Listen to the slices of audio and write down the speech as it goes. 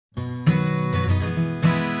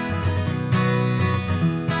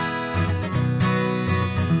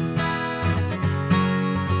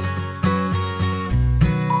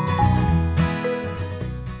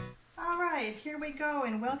we go,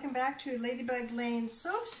 and welcome back to Ladybug Lane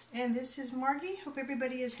Soaps, and this is Margie. Hope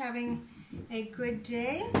everybody is having a good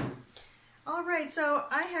day. Alright, so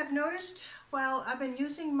I have noticed while I've been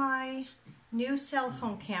using my new cell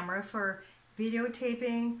phone camera for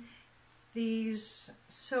videotaping these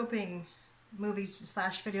soaping movies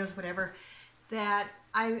slash videos, whatever, that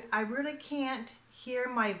I really can't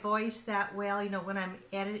hear my voice that well, you know, when I'm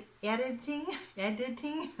editing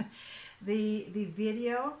the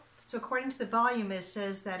video. So according to the volume, it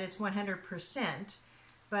says that it's 100%,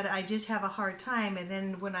 but I just have a hard time. And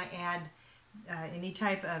then when I add any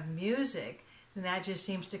type of music, then that just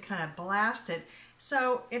seems to kind of blast it.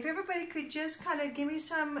 So if everybody could just kind of give me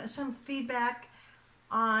some feedback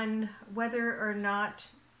on whether or not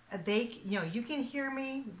they, you know, you can hear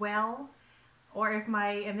me well, or if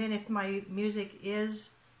my music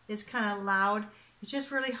is kind of loud. It's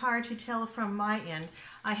just really hard to tell from my end.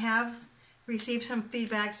 I have received some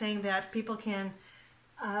feedback saying that people can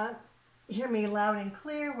hear me loud and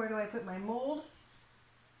clear. Where do I put my mold?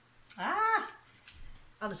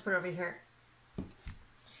 I'll just put it over here.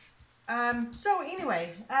 So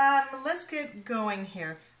anyway, let's get going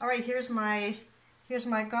here. All right, here's my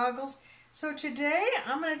goggles. So today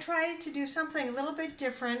I'm going to try to do something a little bit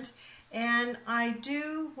different, and I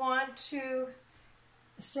do want to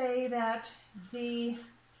say that the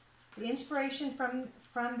inspiration for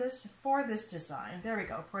this design, there we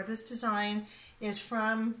go, for this design is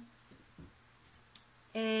from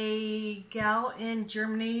a gal in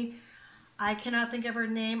Germany. I cannot think of her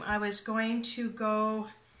name. I was going to go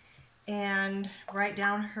and write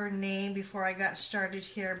down her name before I got started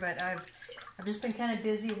here, but I've just been kind of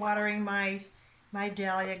busy watering my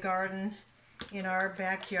dahlia garden in our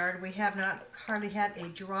backyard. We have not hardly had a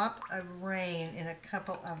drop of rain in a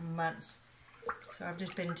couple of months, so I've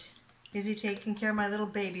just been busy taking care of my little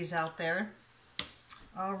babies out there.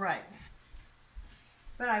 All right,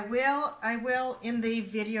 but I will in the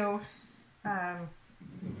video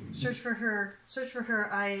search for her.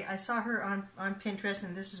 I saw her on Pinterest,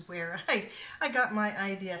 and this is where I got my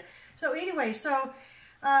idea. So anyway,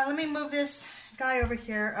 let me move this guy over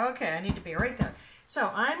here. Okay, I need to be right there.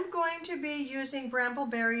 So I'm going to be using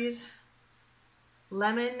Brambleberry's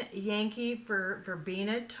Lemon Yankee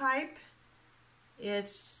Verbena type.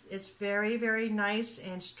 It's very, very nice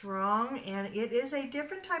and strong, and it is a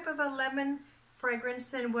different type of a lemon fragrance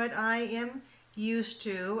than what I am used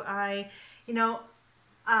to.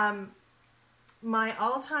 My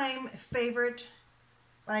all-time favorite,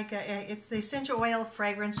 it's the essential oil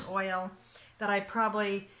fragrance oil that I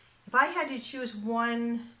probably, if I had to choose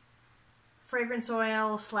one fragrance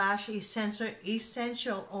oil slash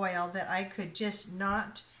essential oil that I could just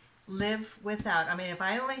not live without. I mean, if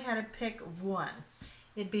I only had to pick one,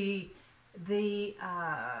 it'd be the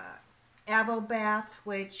Avo Bath,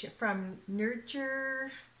 which from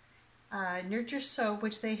Nurture Soap,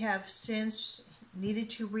 which they have since needed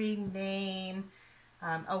to rename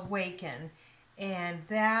Awaken, and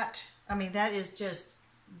that is just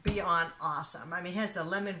beyond awesome. I mean, it has the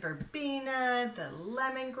lemon verbena, the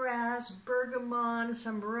lemongrass, bergamot,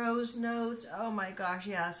 some rose notes. Oh my gosh,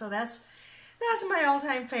 yeah. So that's my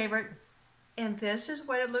all-time favorite. And this is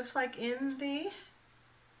what it looks like in the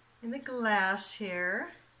glass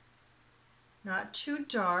here. Not too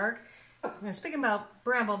dark. And speaking about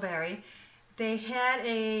Brambleberry, they had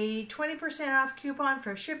a 20% off coupon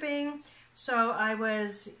for shipping, so I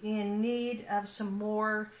was in need of some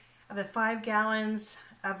more of the 5 gallons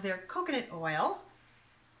of their coconut oil,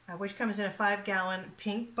 which comes in a 5-gallon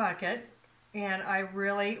pink bucket, and I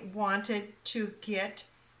really wanted to get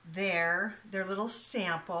their little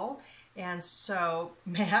sample. And so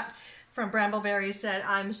Matt from Brambleberry said,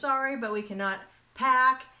 "I'm sorry, but we cannot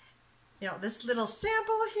pack, you know, this little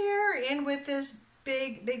sample here in with this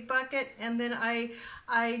big bucket." And then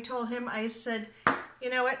I told him, I said,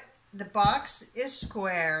 "You know what? The box is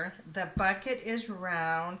square, the bucket is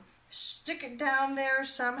round. Stick it down there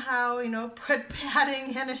somehow, you know, put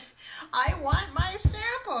padding in it. I want my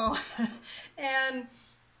sample." And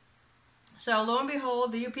so lo and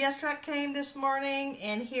behold, the UPS truck came this morning,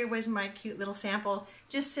 and here was my cute little sample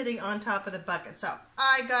just sitting on top of the bucket. So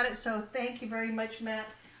I got it, so thank you very much, Matt.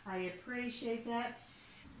 I appreciate that.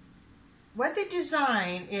 What the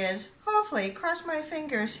design is, hopefully, cross my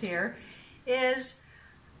fingers here, is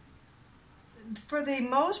for the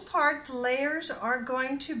most part, the layers are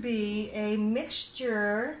going to be a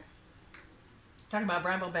mixture, talking about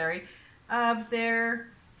Brambleberry, of their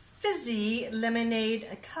fizzy lemonade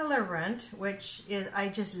colorant, which I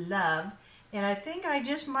just love. And I think I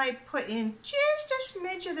just might put in just a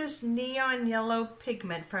smidge of this neon yellow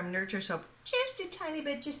pigment from Nurture Soap. Just a tiny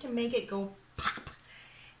bit, just to make it go pop.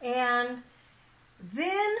 And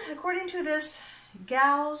Then, according to this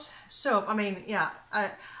gal's soap, I mean, yeah,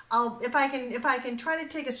 I'll if I can try to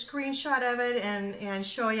take a screenshot of it and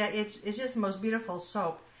show you. It's just the most beautiful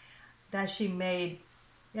soap that she made,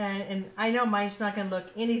 and I know mine's not going to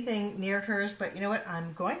look anything near hers, but you know what?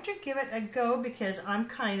 I'm going to give it a go because I'm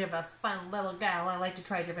kind of a fun little gal. I like to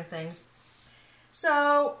try different things.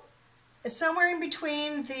 So somewhere in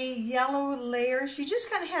between the yellow layers, she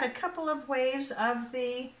just kind of had a couple of waves of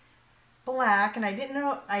the black, and I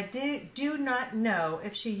do not know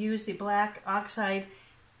if she used the black oxide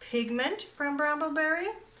pigment from Brambleberry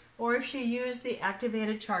or if she used the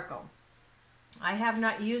activated charcoal. I have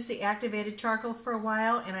not used the activated charcoal for a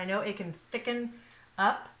while, and I know it can thicken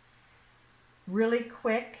up really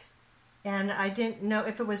quick, and I didn't know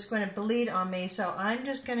if it was going to bleed on me, so I'm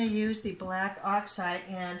just going to use the black oxide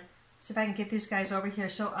and see if I can get these guys over here.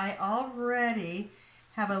 So I already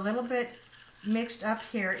have a little bit mixed up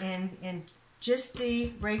here in just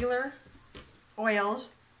the regular oils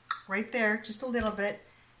right there, just a little bit,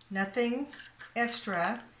 nothing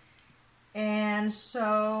extra. And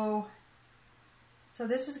so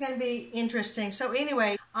this is going to be interesting. So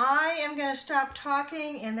anyway, I am going to stop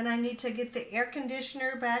talking, and then I need to get the air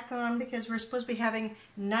conditioner back on because we're supposed to be having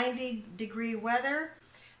 90-degree weather.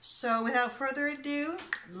 So without further ado,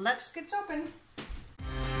 let's get soaping.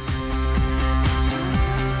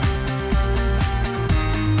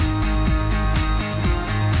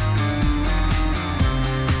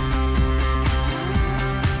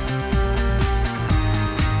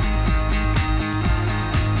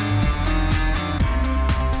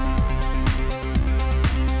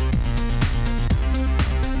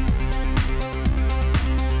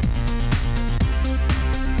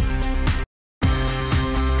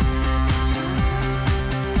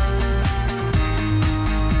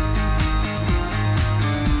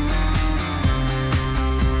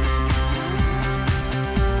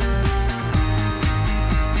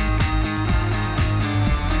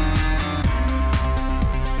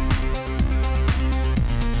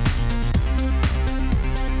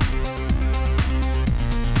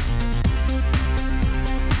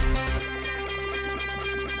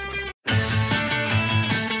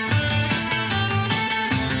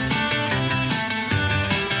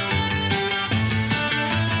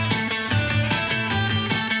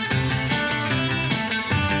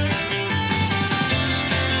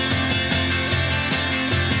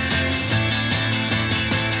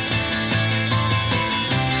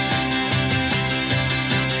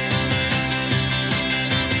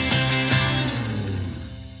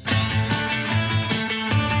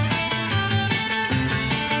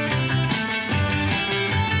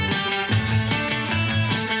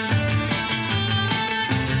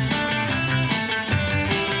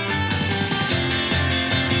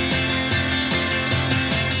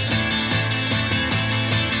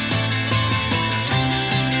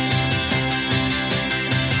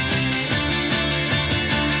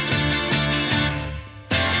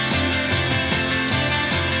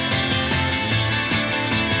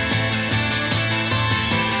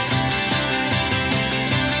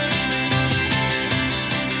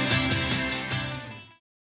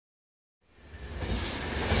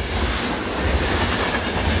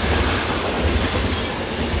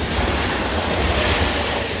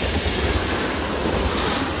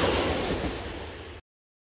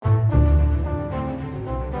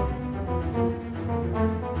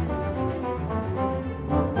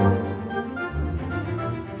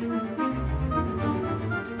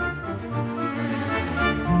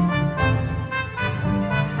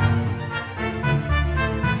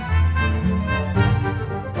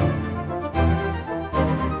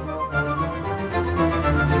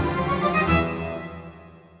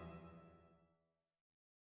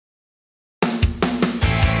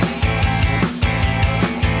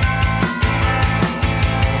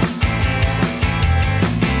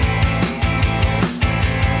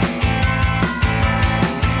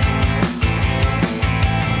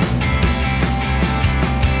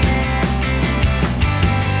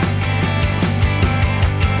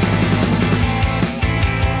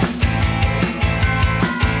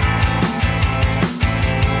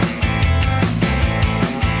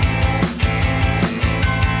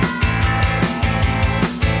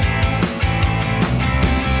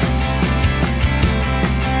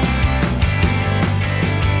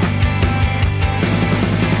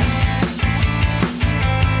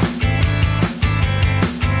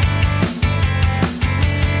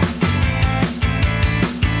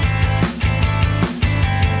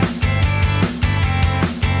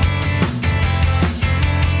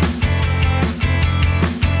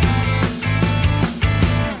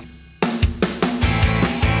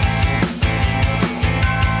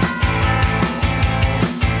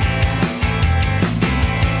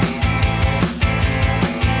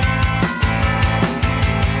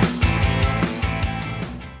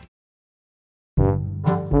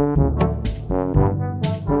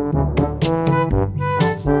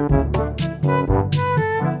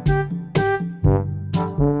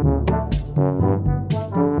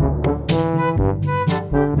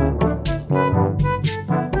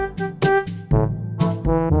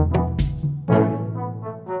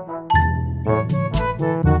 Bye.